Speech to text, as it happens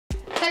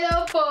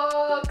Hello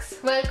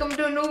folks, welcome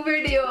to a new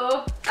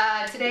video.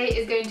 Today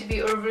is going to be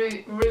a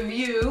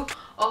review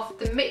of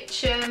the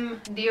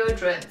Mitchum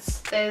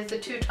deodorants. There's the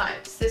two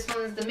types. This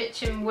one's the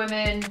Mitchum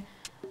Women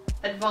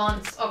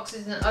Advanced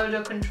Oxygen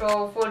Odor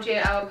Control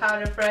 48-hour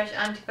powder fresh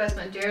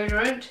anti-perspirant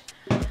deodorant,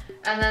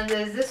 and then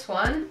there's this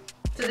one.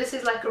 So this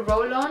is like a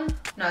roll-on.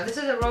 No, this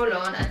is a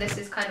roll-on, and this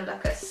is kind of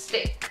like a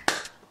stick,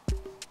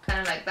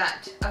 kind of like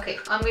that. Okay,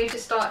 I'm going to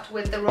start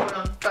with the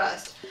roll-on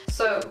first.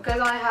 So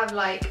because I have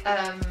like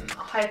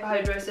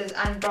hyperhidrosis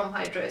and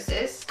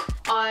bronchidrosis,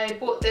 I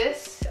bought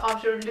this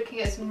after looking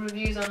at some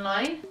reviews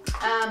online,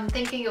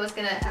 thinking it was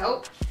gonna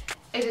help.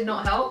 It did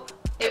not help.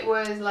 It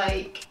was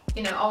like,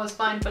 you know, I was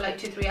fine for like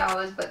 2-3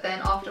 hours, but then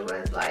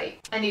afterwards, like,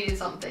 I needed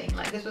something.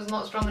 Like, this was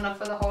not strong enough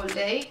for the whole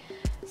day.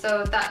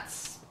 So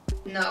that's,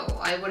 no,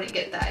 I wouldn't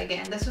get that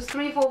again. This was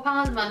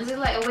 £3-4, man. This is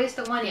like a waste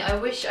of money. I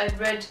wish I'd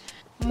read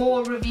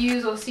more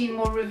reviews or seen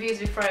more reviews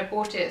before I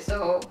bought it.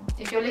 So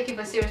if you're looking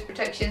for serious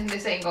protection,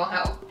 this ain't gonna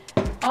help.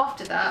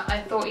 After that,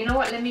 I thought, you know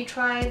what, let me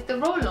try the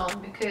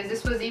roll-on, because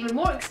this was even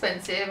more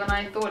expensive, and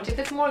I thought if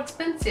it's more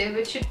expensive,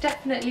 it should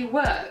definitely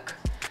work.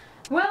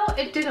 Well,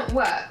 it didn't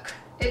work.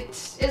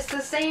 It's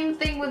the same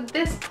thing with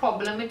this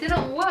problem. It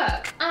didn't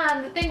work.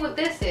 And the thing with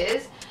this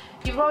is,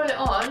 you roll it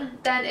on,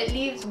 then it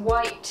leaves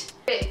white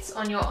bits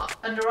on your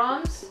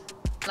underarms.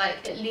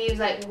 Like, it leaves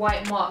like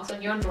white marks on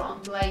your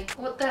underarms. Like,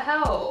 what the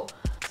hell?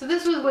 So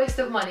this was a waste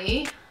of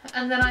money.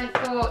 And then I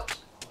thought,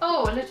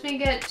 oh, let me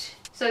get...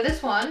 So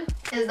this one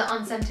is the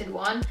unscented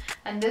one,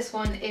 and this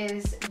one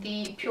is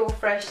the pure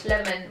fresh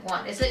lemon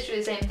one. It's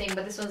literally the same thing,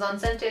 but this one's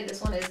unscented,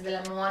 this one is the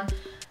lemon one.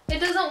 It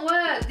doesn't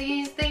work.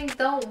 These things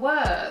don't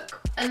work.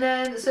 And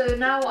then, so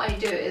now what I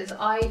do is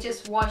I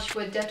just wash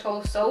with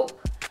Dettol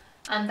soap,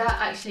 and that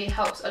actually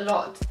helps a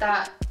lot.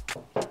 That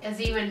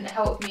has even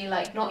helped me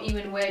like not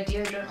even wear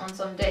deodorant on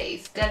some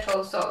days.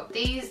 Dettol soap.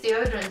 These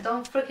deodorants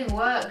don't freaking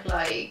work.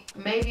 Like,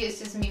 maybe it's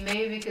just me,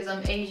 maybe because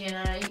I'm Asian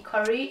and I eat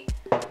curry,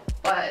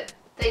 but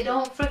they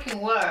don't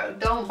freaking work.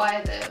 Don't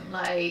buy them.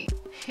 Like,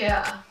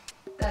 yeah,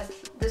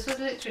 this was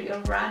literally a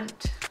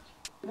rant.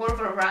 More of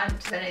a rant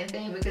than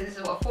anything, because this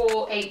is what,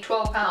 £4, £8,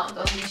 £12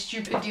 on these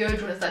stupid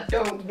deodorants that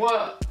don't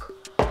work.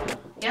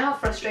 You know how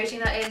frustrating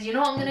that is? You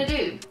know what I'm gonna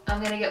do?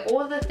 I'm gonna get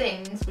all the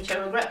things which I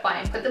regret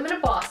buying, put them in a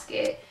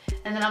basket,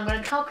 and then I'm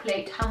gonna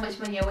calculate how much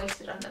money I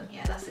wasted on them.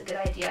 Yeah, that's a good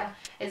idea.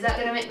 Is that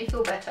gonna make me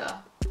feel better?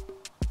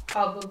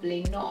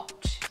 Probably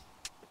not.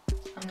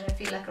 I'm gonna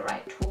feel like a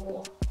right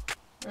tool.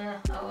 Oh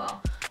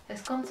well.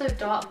 It's gone so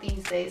dark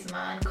these days,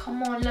 man.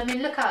 Come on, let me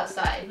look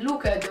outside.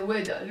 Look at the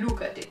weather.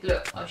 Look at it.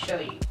 Look, I'll show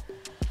you.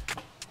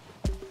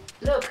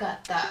 Look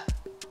at that.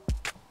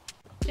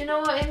 Do you know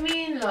what I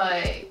mean?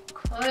 Like,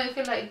 I don't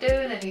feel like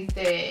doing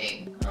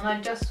anything, and I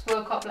just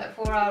woke up like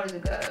 4 hours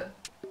ago.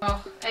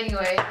 Oh,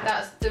 anyway,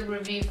 that's the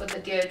review for the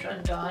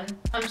deodorant done.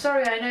 I'm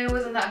sorry, I know it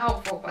wasn't that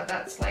helpful, but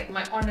that's like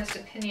my honest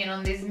opinion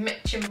on these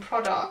Mitchum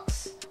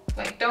products.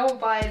 Like, don't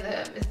buy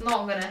them. It's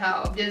not gonna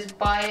help. Just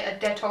buy a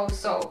Dettol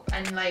soap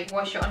and like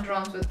wash your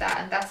underarms with that,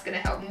 and that's gonna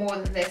help more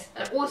than this.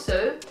 And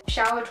also,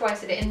 shower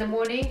twice a day, in the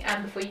morning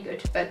and before you go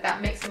to bed. That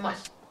makes a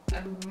much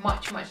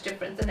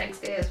difference the next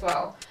day as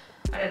well.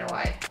 I don't know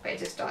why, but it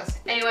just does.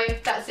 Anyway,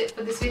 that's it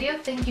for this video.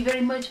 Thank you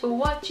very much for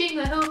watching.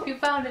 I hope you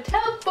found it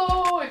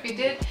helpful. If you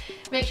did,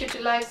 make sure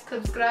to like,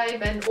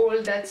 subscribe, and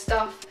all that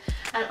stuff.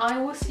 And I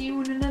will see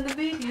you in another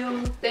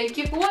video. Thank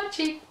you for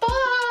watching.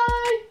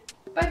 Bye!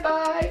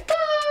 Bye-bye.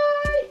 Bye!